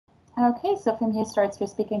Okay, so from here starts your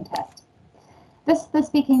speaking test. This is the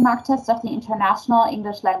speaking mock test of the International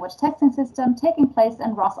English Language Testing System taking place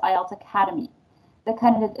in Ross IELTS Academy. The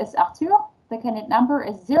candidate is Arthur. The candidate number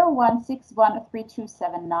is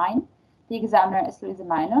 01613279. The examiner is Louise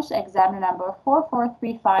Meinusch, examiner number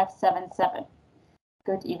 443577.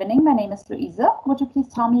 Good evening, my name is Louise. Would you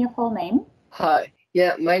please tell me your full name? Hi,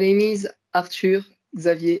 yeah, my name is Arthur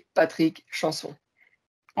Xavier Patrick Chanson.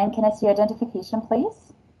 And can I see your identification, please?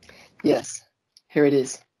 Yes, here it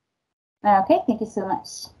is. Okay, thank you so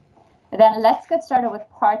much. Then let's get started with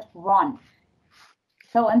part 1.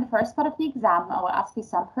 So in the first part of the exam, I will ask you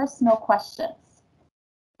some personal questions.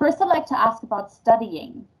 First, I'd like to ask about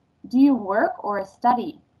studying. Do you work or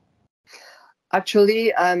study?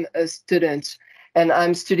 Actually, I'm a student and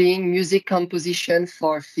I'm studying music composition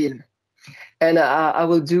for film. And I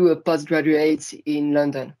will do a postgraduate in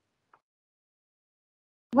London.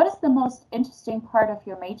 What is the most interesting part of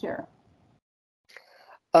your major?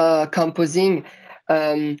 Composing.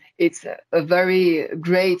 It's a very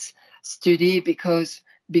great study because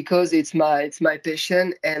it's my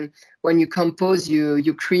passion, and when you compose,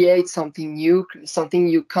 you create something new, something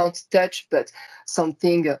you can't touch, but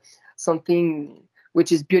something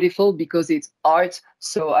which is beautiful because it's art.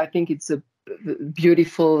 So I think it's a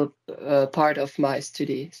beautiful part of my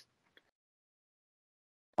studies.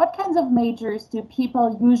 What kinds of majors do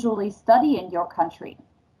people usually study in your country?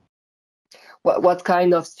 What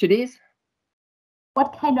kind of studies?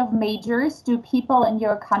 What kind of majors do people in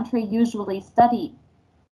your country usually study?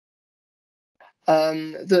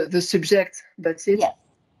 The subject, that's it? Yes.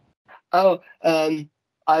 Oh,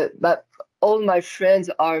 but all my friends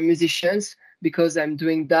are musicians because I'm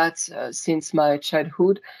doing that since my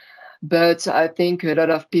childhood. But I think a lot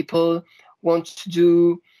of people want to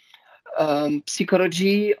do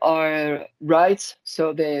psychology or rights,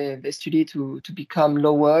 so they study to become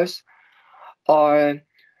lawyers, or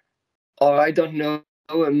I don't know,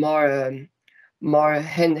 more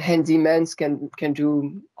handymans can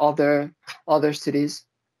do other studies.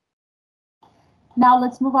 Now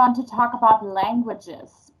let's move on to talk about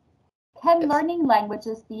languages. Can Yes. learning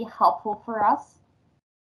languages be helpful for us?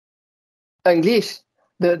 English,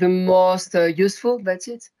 the most useful. That's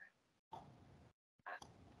it.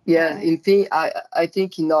 Yeah, I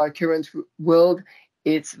think in our current world,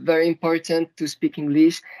 it's very important to speak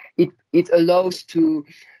English. It allows to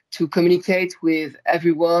communicate with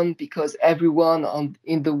everyone because everyone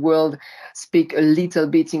in the world speak a little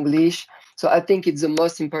bit English. So I think it's the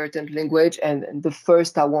most important language and the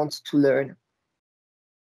first I want to learn.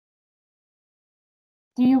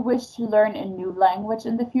 Do you wish to learn a new language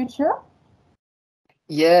in the future?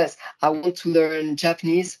 Yes, I want to learn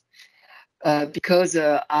Japanese. Because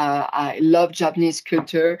I love Japanese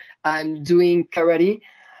culture. I'm doing karate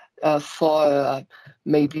for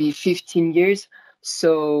maybe 15 years.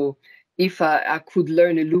 So if I could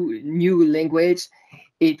learn a new language,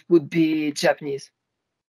 it would be Japanese.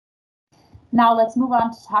 Now let's move on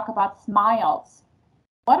to talk about smiles.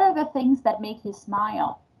 What are the things that make you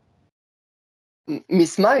smile? Me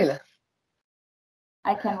smile?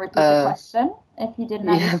 I can repeat the question if you didn't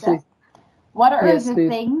Yeah, understand. please. What are Yes, the please.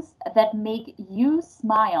 things that make you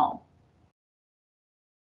smile?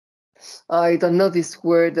 I don't know this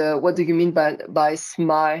word. What do you mean by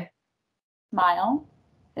smile? Smile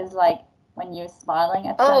is like when you're smiling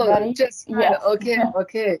at Oh, somebody. just smile. Yes.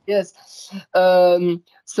 Okay, yes.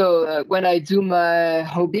 So when I do my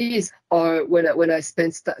hobbies or when I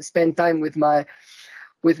spend time with my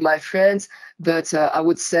friends, but I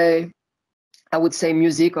would say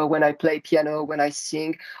music, or when I play piano, when I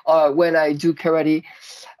sing, or when I do karate,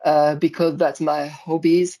 because that's my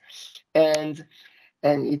hobbies, and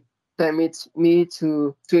it permits me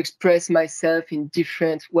to express myself in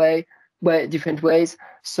different different ways.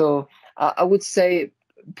 So I would say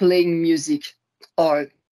playing music or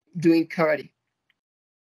doing karate.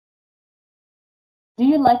 Do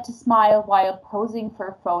you like to smile while posing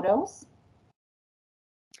for photos?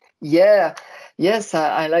 Yeah, yes,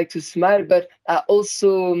 I like to smile, but I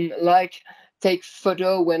also like take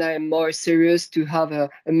photo when I'm more serious to have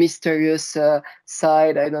a mysterious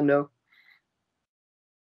side. I don't know.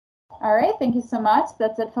 All right, thank you so much.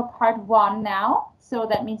 That's it for part 1 now. So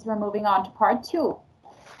that means we're moving on to part 2.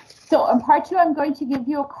 So in part 2, I'm going to give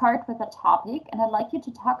you a card with a topic, and I'd like you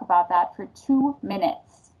to talk about that for 2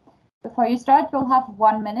 minutes. Before you start, you'll have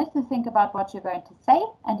 1 minute to think about what you're going to say,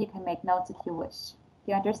 and you can make notes if you wish. Do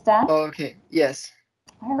you understand? Okay, yes.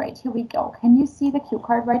 All right, here we go. Can you see the cue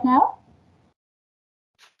card right now?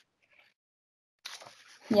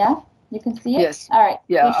 Yeah, you can see it? Yes. All right.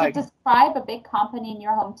 Yeah, You should describe a big company in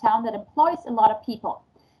your hometown that employs a lot of people.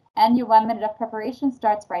 And your 1 minute of preparation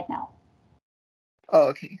starts right now. Oh,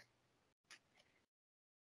 okay.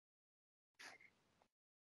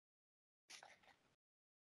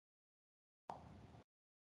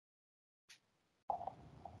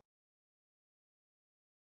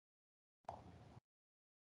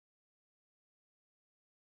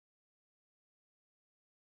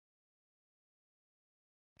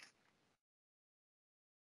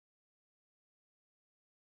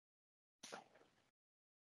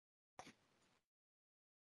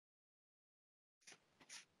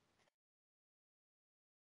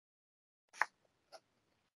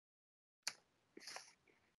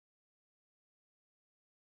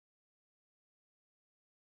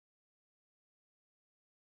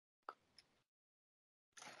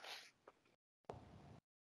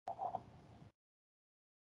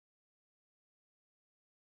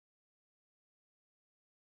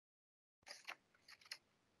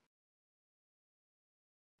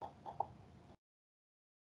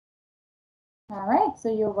 All right, so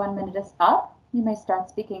your 1 minute is up. You may start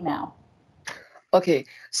speaking now. Okay,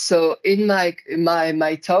 so in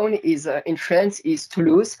my town is in France is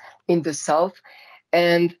Toulouse in the south,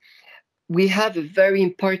 and we have a very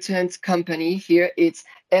important company here. It's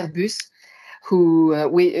Airbus, who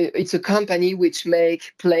it's a company which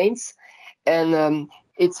make planes, and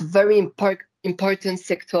it's very important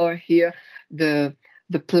sector here. The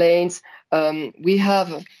planes. We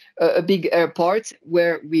have a big airport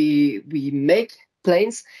where we make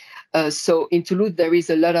planes. So in Toulouse there is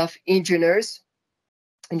a lot of engineers,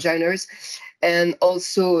 and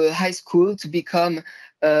also a high school to become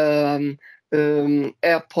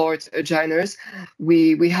airport engineers.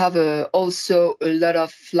 We have also a lot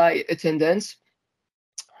of flight attendants.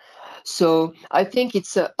 So I think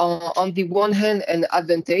it's on the one hand an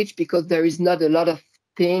advantage because there is not a lot of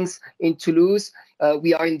things in Toulouse.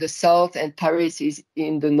 We are in the south and Paris is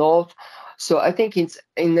in the north. So I think it's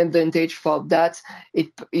an advantage for that.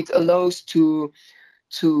 It allows to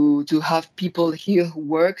have people here who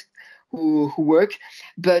work,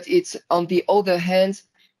 but it's on the other hand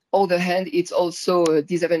it's also a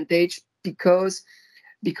disadvantage because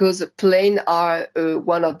planes are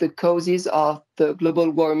one of the causes of the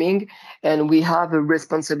global warming, and we have a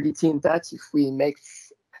responsibility in that if we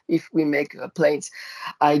make planes,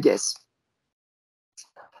 I guess.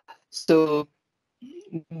 So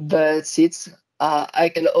that's it. I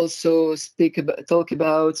can also talk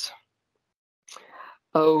about.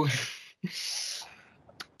 Oh,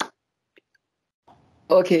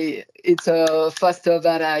 okay, it's faster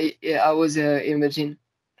than I was imagining.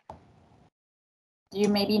 Do you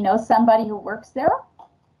maybe know somebody who works there?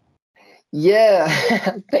 Yeah,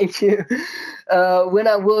 thank you. When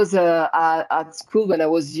I was at school, when I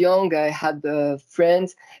was young, I had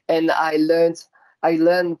friends, and I learned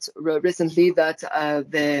recently that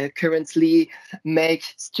they currently make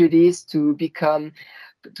studies to become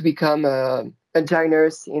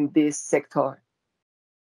engineers in this sector.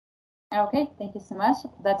 Okay, thank you so much.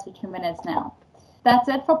 That's your 2 minutes now. That's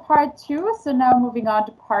it for part 2. So now moving on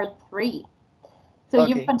to part 3. So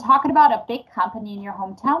you've Okay. been talking about a big company in your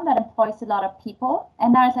hometown that employs a lot of people.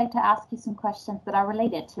 And now I'd like to ask you some questions that are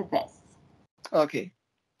related to this. Okay.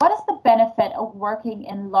 What is the benefit of working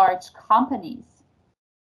in large companies?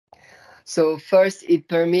 So first, it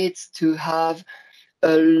permits to have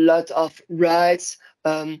a lot of rights,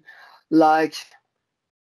 like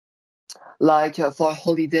for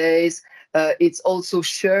holidays. It's also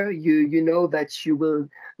sure you know that you will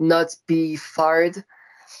not be fired.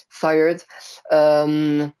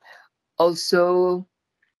 Um, Also,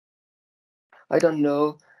 I don't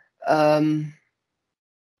know. Um,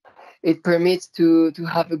 it permits to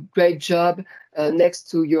have a great job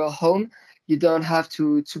next to your home. You don't have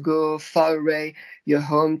to go far away your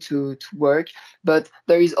home to work. But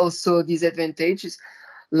there is also disadvantages,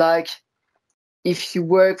 like if you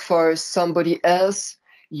work for somebody else,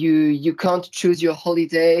 you can't choose your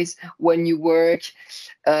holidays when you work.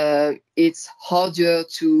 It's harder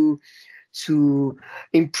to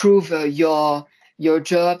improve your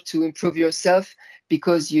job, to improve yourself,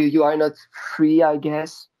 because you are not free, I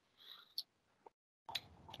guess.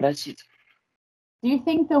 That's it. Do you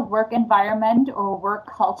think the work environment or work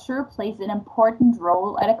culture plays an important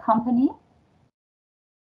role at a company?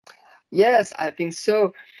 Yes, I think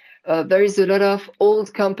so. There is a lot of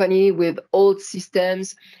old company with old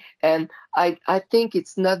systems, and I think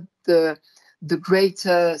it's not the great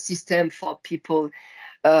system for people.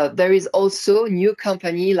 There is also new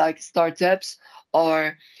company like startups,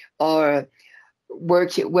 or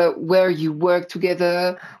where you work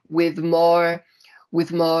together with more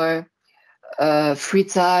with more free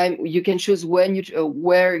time. You can choose when you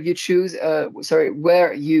where you choose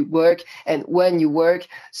where you work and when you work.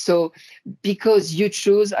 So because you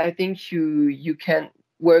choose, I think you can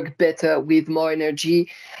work better with more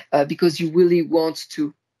energy because you really want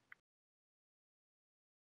to.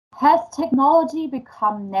 Has technology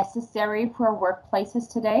become necessary for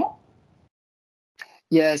workplaces today?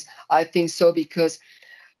 Yes, I think so because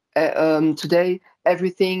today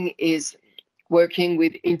everything is working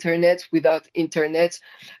with internet. Without internet,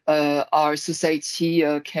 our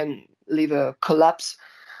society can live a collapse.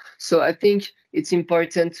 So I think it's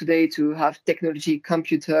important today to have technology,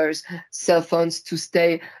 computers, cell phones to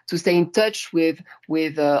stay in touch with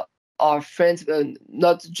our friends,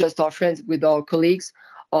 not just our friends, with our colleagues.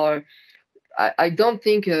 Or I don't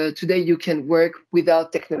think today you can work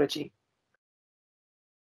without technology.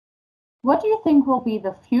 What do you think will be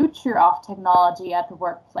the future of technology at the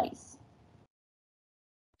workplace?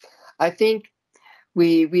 I think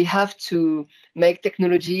we have to make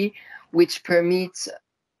technology which permits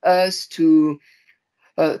us to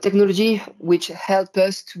technology which help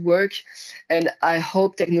us to work, and I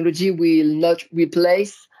hope technology will not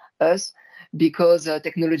replace us because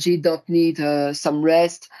technology don't need some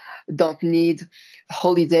rest, don't need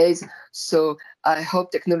holidays. So I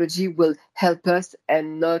hope technology will help us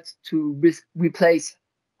and not to replace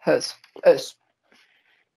us.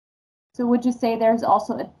 So would you say there's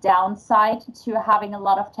also a downside to having a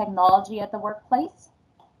lot of technology at the workplace?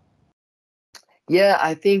 Yeah,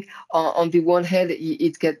 I think on the one hand,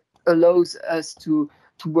 allows us to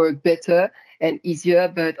work better and easier,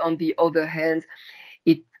 but on the other hand,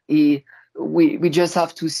 it we just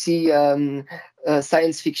have to see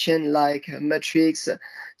science fiction like Matrix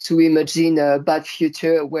to imagine a bad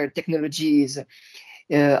future where technology is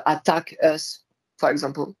attack us, for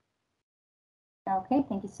example. Okay,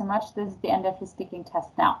 thank you so much. This is the end of your speaking test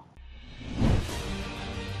now.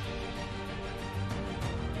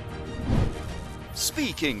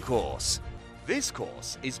 Speaking course. This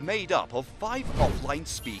course is made up of 5 offline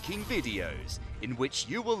speaking videos in which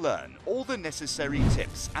you will learn all the necessary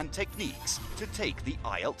tips and techniques to take the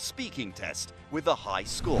IELTS speaking test with a high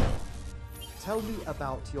score. Tell me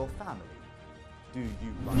about your family. Do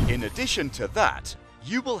you like... In addition to that,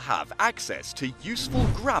 you will have access to useful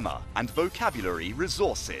grammar and vocabulary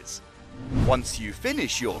resources. Once you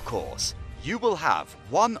finish your course, you will have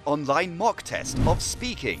 1 online mock test of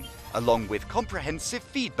speaking along with comprehensive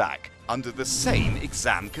feedback under the same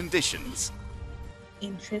exam conditions.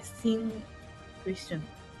 Interesting question.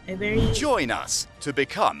 Join us to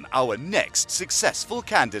become our next successful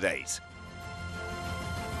candidate.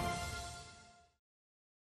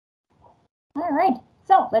 All right,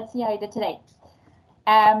 so let's see how you did today.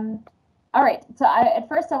 All right, so at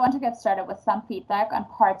first I want to get started with some feedback on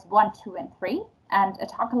parts 1, 2, and 3, and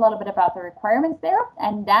talk a little bit about the requirements there,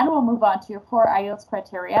 and then we'll move on to your 4 IELTS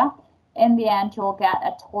criteria. In the end, you'll get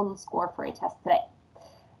a total score for a test today.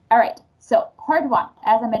 All right, so part 1,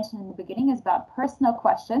 as I mentioned in the beginning, is about personal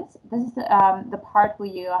questions. This is the part where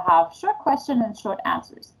you have short question and short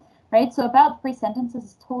answers, right? So about 3 sentences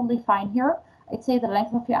is totally fine here. I'd say the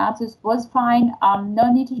length of your answers was fine.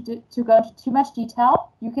 No need to go into too much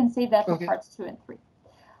detail. You can save that for parts 2 and 3.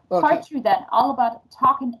 Okay. Part 2 then, all about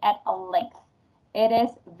talking at a length. It is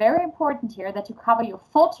very important here that you cover your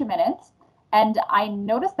full 2 minutes. And I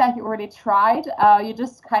noticed that you already tried. You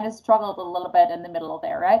just kind of struggled a little bit in the middle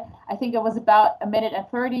there, right? I think it was about 1 minute and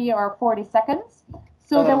 30 or 40 seconds.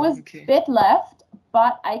 So there was a bit left,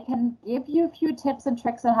 but I can give you a few tips and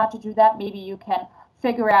tricks on how to do that. Maybe you can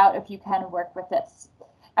figure out if you can work with this.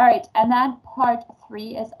 All right, and then part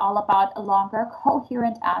 3 is all about longer,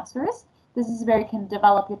 coherent answers. This is where you can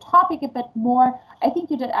develop your topic a bit more. I think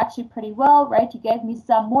you did actually pretty well, right? You gave me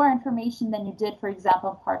some more information than you did, for example,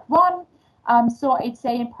 in part 1. So I'd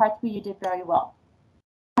say in part 3 you did very well.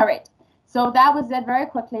 All right, so that was it very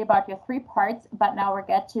quickly about your 3 parts, but now we'll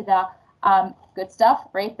get to the good stuff,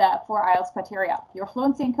 right? The 4 IELTS criteria: your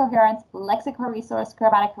fluency and coherence, lexical resource,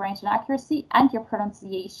 grammatic range and accuracy, and your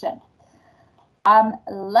pronunciation.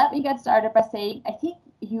 Let me get started by saying I think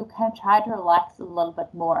you can try to relax a little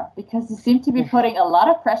bit more because you seem to be putting a lot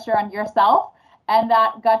of pressure on yourself, and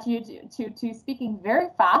that got you to speaking very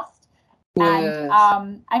fast. Yes.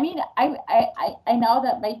 And I mean, I know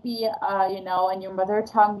that might be you know, in your mother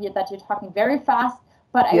tongue that you're talking very fast,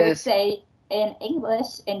 but I would say in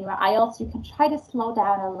English, in your IELTS, you can try to slow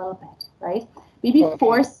down a little bit, right? Maybe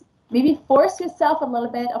force yourself a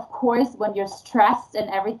little bit. Of course, when you're stressed and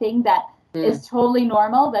everything, that is totally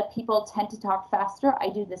normal, that people tend to talk faster. I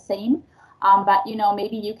do the same. But, you know,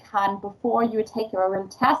 maybe you can, before you take your real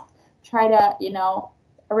test, try to, you know,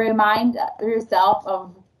 remind yourself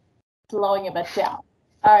of slowing a bit down.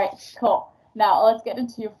 All right, cool. Now let's get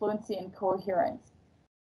into your fluency and coherence.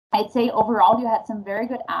 I'd say overall you had some very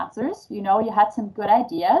good answers. You know, you had some good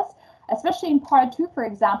ideas, especially in part 2, for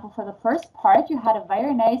example. For the first part, you had a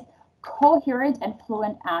very nice coherent and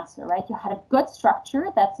fluent answer, right? You had a good structure.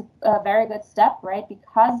 That's a very good step, right?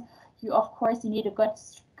 Because you, of course, you need a good,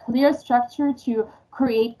 clear structure to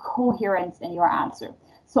create coherence in your answer.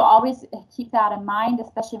 So always keep that in mind,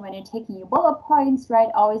 especially when you're taking your bullet points, right?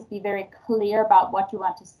 Always be very clear about what you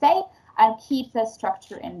want to say and keep the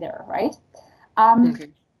structure in there, right? Okay.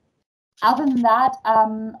 Other than that,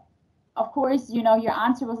 of course, you know, your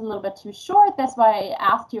answer was a little bit too short. That's why I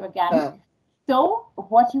asked you again. So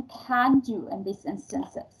what you can do in these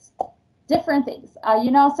instances, different things,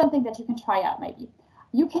 you know, something that you can try out maybe.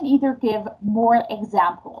 You can either give more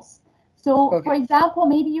examples. So, for example,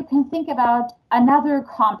 maybe you can think about another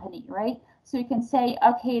company, right? So you can say,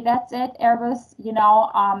 okay, that's it, Airbus, you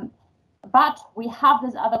know, but we have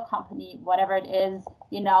this other company, whatever it is,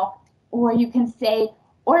 you know, or you can say,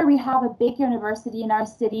 or we have a big university in our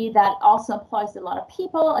city that also employs a lot of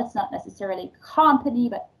people. It's not necessarily a company,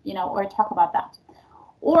 but, you know, or talk about that.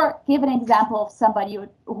 Or give an example of somebody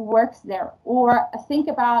who works there. Or think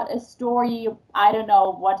about a story, I don't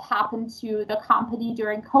know, what happened to the company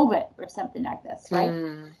during COVID or something like this,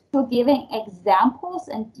 right? So giving examples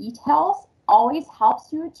and details always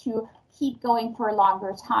helps you to keep going for a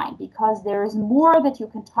longer time, because there is more that you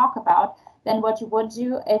can talk about than what you would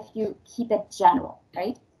do if you keep it general,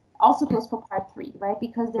 right? Also goes for part 3, right?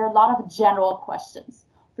 Because there are a lot of general questions.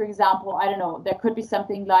 For example, I don't know, there could be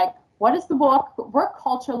something like, what is the work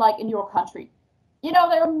culture like in your country? You know,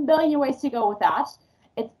 there are a million ways to go with that.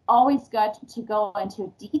 It's always good to go into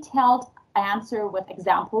a detailed answer with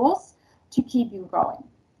examples to keep you going.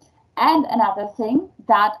 And another thing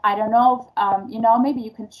that I don't know, if, you know, maybe you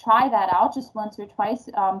can try that out just once or twice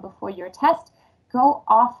before your test. Go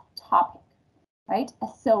off topic, right?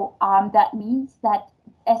 So that means that,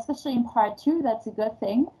 especially in part 2, that's a good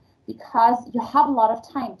thing because you have a lot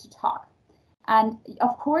of time to talk. And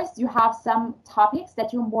of course, you have some topics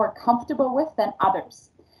that you're more comfortable with than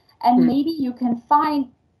others. And maybe you can find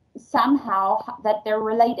somehow that they're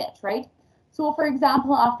related, right? So for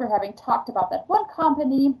example, after having talked about that one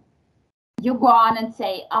company, you go on and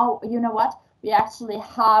say, oh, you know what? We actually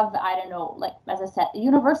have, I don't know, like, as I said, a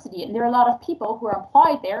university, and there are a lot of people who are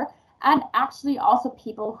employed there, and actually also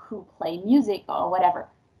people who play music or whatever.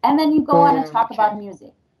 And then you go on and talk about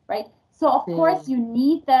music, right? So of course you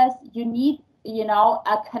need this, you need, you know,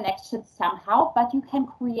 a connection somehow, but you can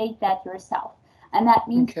create that yourself. And that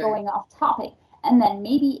means going off topic. And then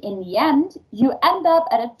maybe in the end, you end up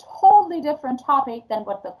at a totally different topic than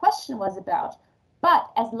what the question was about.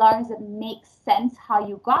 But as long as it makes sense how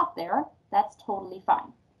you got there, that's totally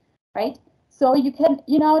fine, right? So you can,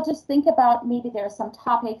 you know, just think about maybe there are some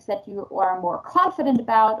topics that you are more confident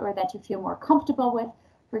about or that you feel more comfortable with.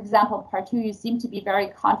 For example, part 2, you seem to be very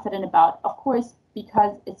confident about, of course,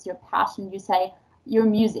 because it's your passion, you say your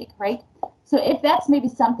music, right? So if that's maybe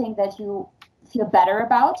something that you feel better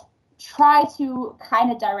about, try to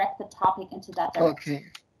kind of direct the topic into that direction.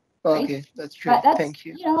 Okay, right? that's true. But that's, Thank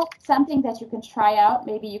you. You know, something that you can try out.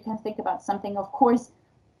 Maybe you can think about something. Of course,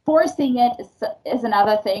 forcing it is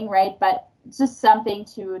another thing, right? But just something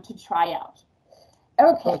to try out.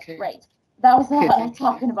 Okay. Great. That was a lot of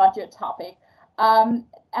talking about your topic.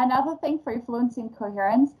 Another thing for your fluency and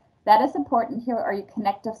coherence that is important here are your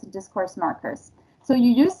connectives and discourse markers. So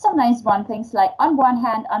you use some nice things like on one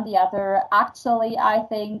hand, on the other, actually, I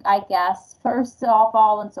think, I guess, first of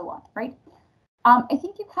all, and so on, right? I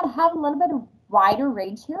think you kind of have a little bit of wider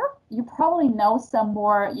range here. You probably know some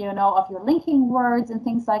more, you know, of your linking words and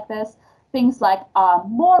things like this. Things like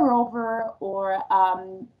moreover or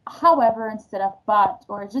however instead of but,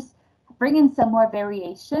 or just bring in some more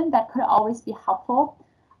variation that could always be helpful.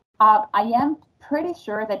 I am pretty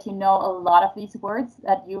sure that you know a lot of these words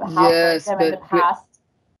that you have heard them in the past.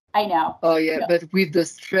 I know. Oh yeah, but with the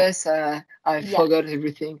stress, I forgot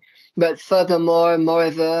everything. But furthermore,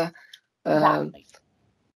 moreover. Exactly.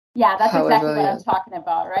 Yeah, that's exactly what I'm talking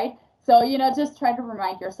about, right? So, you know, just try to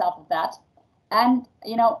remind yourself of that. And,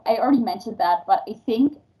 you know, I already mentioned that, but I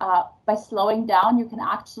think by slowing down, you can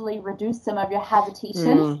actually reduce some of your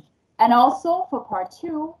hesitations. And also for part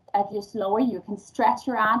 2, if you're slower, you can stretch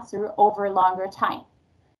your answer over a longer time,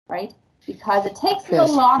 right? Because it takes a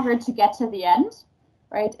little longer to get to the end,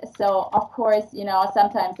 right? So, of course, you know,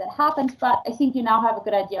 sometimes that happens, but I think you now have a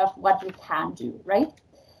good idea of what you can do, right?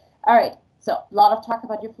 All right, so a lot of talk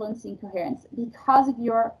about your fluency and coherence. Because of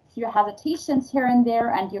your hesitations here and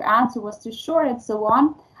there and your answer was too short and so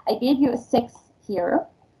on, I gave you a 6 here,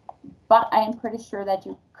 but I am pretty sure that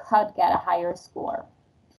you could get a higher score.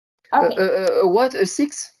 Okay. What, a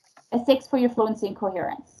 6? A 6 for your fluency and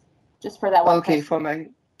coherence, just for that one. Okay, question. for my,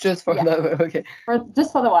 just for that one, okay.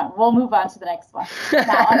 Just for the one. We'll move on to the next one.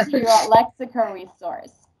 Now onto your lexical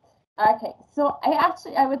resource. Okay, so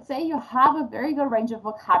I would say you have a very good range of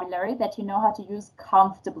vocabulary that you know how to use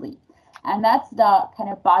comfortably. And that's the kind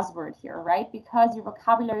of buzzword here, right? Because your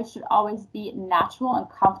vocabulary should always be natural and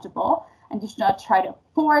comfortable, and you should not try to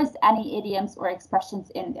force any idioms or expressions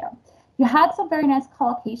in there. You had some very nice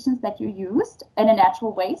collocations that you used in a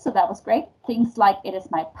natural way, so that was great. Things like, it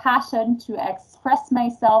is my passion to express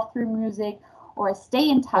myself through music, or stay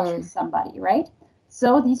in touch with somebody, right?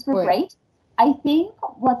 So these were great. I think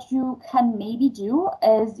what you can maybe do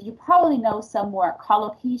is, you probably know some more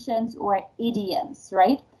collocations or idioms,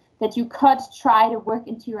 right? That you could try to work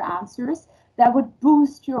into your answers that would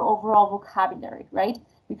boost your overall vocabulary, right?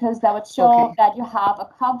 Because that would show that you have a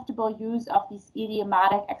comfortable use of these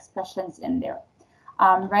idiomatic expressions in there,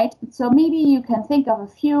 right? So maybe you can think of a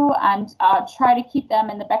few and try to keep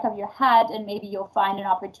them in the back of your head, and maybe you'll find an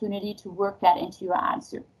opportunity to work that into your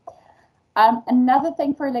answer. Another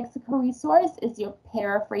thing for a lexical resource is your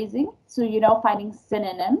paraphrasing. So, you know, finding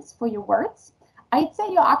synonyms for your words. I'd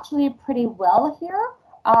say you're actually pretty well here.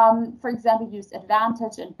 For example, use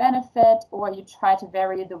advantage and benefit, or you try to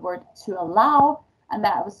vary the word to allow, and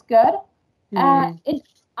that was good. In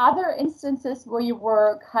other instances where you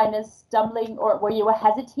were kind of stumbling or where you were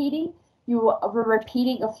hesitating, you were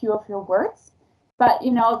repeating a few of your words. But,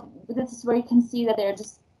 you know, this is where you can see that they're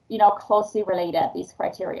just, you know, closely related, these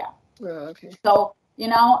criteria. So, you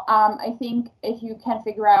know, I think if you can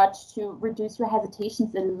figure out to reduce your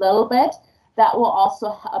hesitations a little bit, that will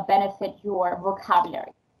also benefit your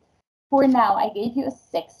vocabulary. For now, I gave you a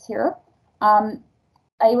 6 here.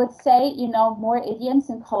 I would say, you know, more idioms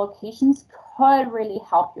and collocations could really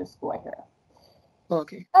help your score here.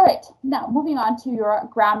 Okay. All right, now moving on to your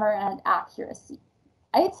grammar and accuracy.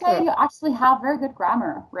 I'd say you actually have very good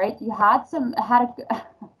grammar, right? You had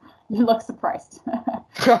you look surprised.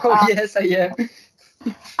 Yes, I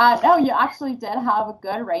am. No, you actually did have a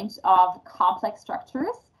good range of complex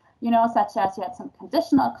structures, you know, such as you had some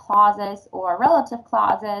conditional clauses or relative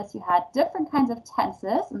clauses. You had different kinds of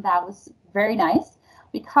tenses, and that was very nice,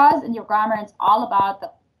 because in your grammar, it's all about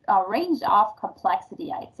the range of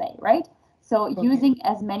complexity, I'd say, right? So using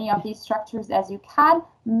as many of these structures as you can,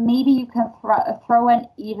 maybe you can throw in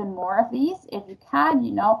even more of these if you can,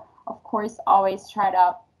 you know. Of course, always try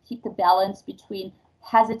to keep the balance between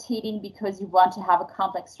hesitating because you want to have a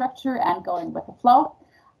complex structure and going with the flow.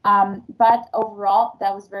 But overall,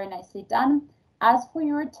 that was very nicely done. As for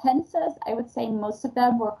your tenses, I would say most of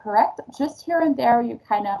them were correct. Just here and there, you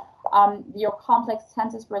kind of, your complex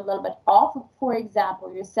tenses were a little bit off. For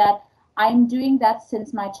example, you said, I'm doing that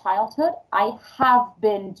since my childhood. I have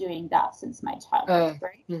been doing that since my childhood,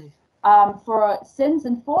 right? For since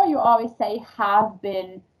and for, you always say have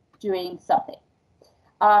been doing something.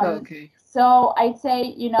 So I'd say,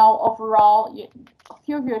 you know, overall, a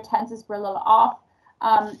few of your tenses were a little off.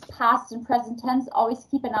 Past and present tense, always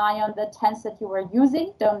keep an eye on the tense that you were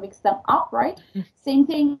using. Don't mix them up, right? Same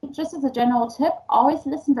thing, just as a general tip, always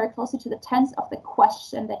listen very closely to the tense of the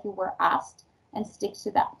question that you were asked and stick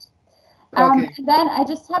to that. Then I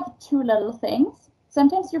just have 2 little things.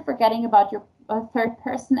 Sometimes you're forgetting about your third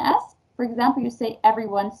person S. For example, you say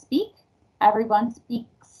everyone speaks,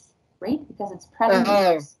 right? Because it's present.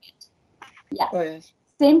 Yes.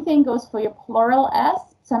 Same thing goes for your plural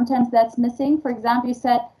S. Sometimes that's missing. For example, you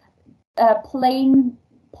said plain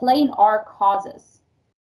are causes.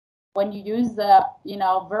 When you use the, you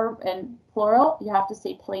know, verb in plural, you have to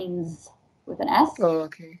say plains with an S.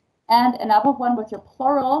 And another one with your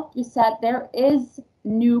plural, you said there is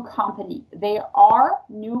new company. There are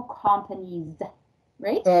new companies,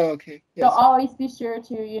 right? So always be sure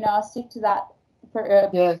to, you know, stick to that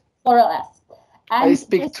plural S. And I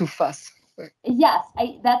speak too fast. Yes,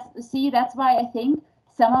 that's why I think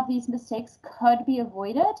some of these mistakes could be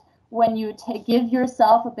avoided when you give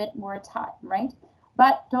yourself a bit more time, right?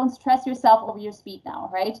 But don't stress yourself over your speed now,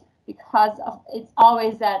 right? Because it's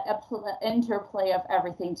always that interplay of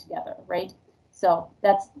everything together, right? So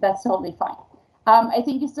that's totally fine. I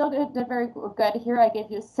think you still did very good here. I gave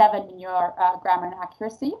you a 7 in your grammar and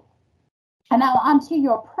accuracy. And now onto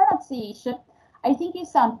your pronunciation. I think you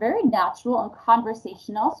sound very natural and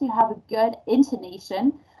conversational, so you have a good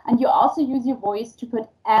intonation, and you also use your voice to put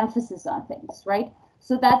emphasis on things, right?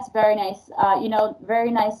 So that's very nice, you know, very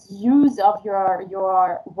nice use of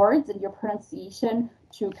your words and your pronunciation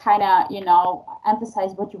to kind of, you know,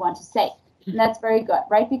 emphasize what you want to say. And that's very good,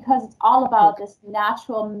 right? Because it's all about this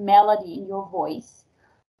natural melody in your voice.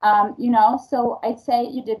 So I'd say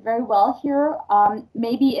you did very well here.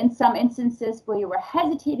 Maybe in some instances where you were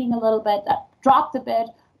hesitating a little bit, that dropped a bit,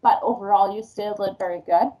 but overall you still did very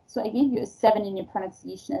good. So I gave you a 7 in your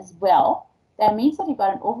pronunciation as well. That means that you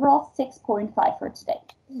got an overall 6.5 for today.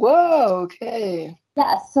 Whoa, okay.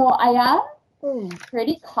 Yeah, so I am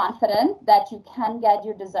pretty confident that you can get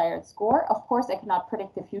your desired score. Of course, I cannot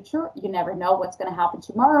predict the future. You never know what's going to happen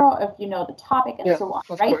tomorrow if you know the topic and so on,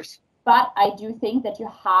 of right? Course. But I do think that you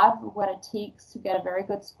have what it takes to get a very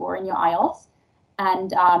good score in your IELTS.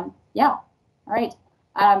 And yeah, all right.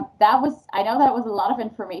 I know that was a lot of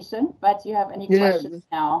information, but do you have any questions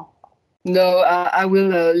now? No, I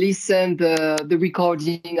will listen the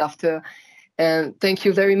recording after. And thank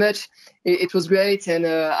you very much. It was great, and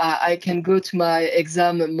I can go to my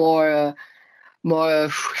exam more.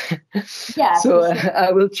 Yeah. So sure.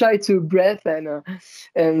 I will try to breathe thank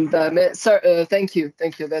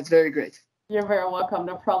you. That's very great. You're very welcome.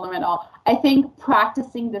 No problem at all. I think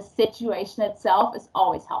practicing the situation itself is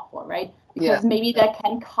always helpful, right? Because maybe that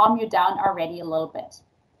can calm you down already a little bit.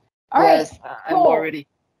 All right. I'm already.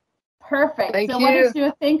 Perfect. Thank you. What did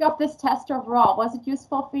you think of this test overall? Was it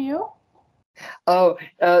useful for you? Oh,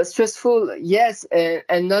 stressful, yes,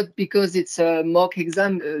 and not because it's a mock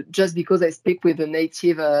exam, just because I speak with a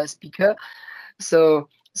native speaker. So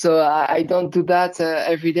I don't do that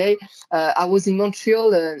every day. I was in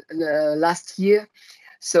Montreal last year,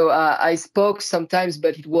 so I spoke sometimes,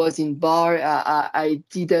 but it was in bar. I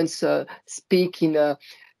didn't speak in a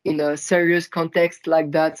serious context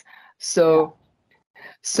like that. So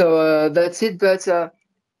that's it.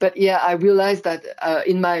 But yeah, I realized that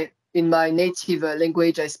in my native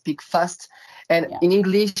language, I speak fast, and in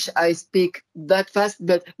English, I speak that fast,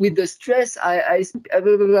 but with the stress, I so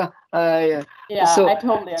I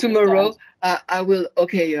totally tomorrow I will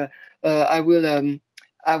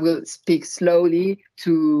I will speak slowly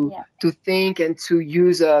to think and to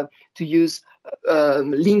use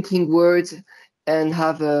linking words and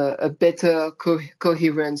have a better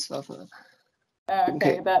coherence of.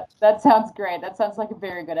 Okay, that sounds great. That sounds like a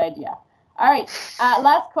very good idea. All right,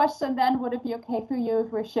 last question then. Would it be okay for you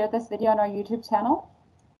if we share this video on our YouTube channel?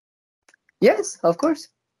 Yes, of course.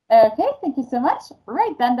 Okay, thank you so much.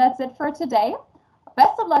 Right, then that's it for today.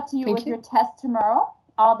 Best of luck to you with your test tomorrow.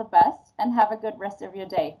 All the best, and have a good rest of your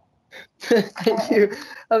day. Thank you.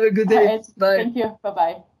 Have a good day. Right. Bye. Thank you.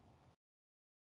 Bye-bye.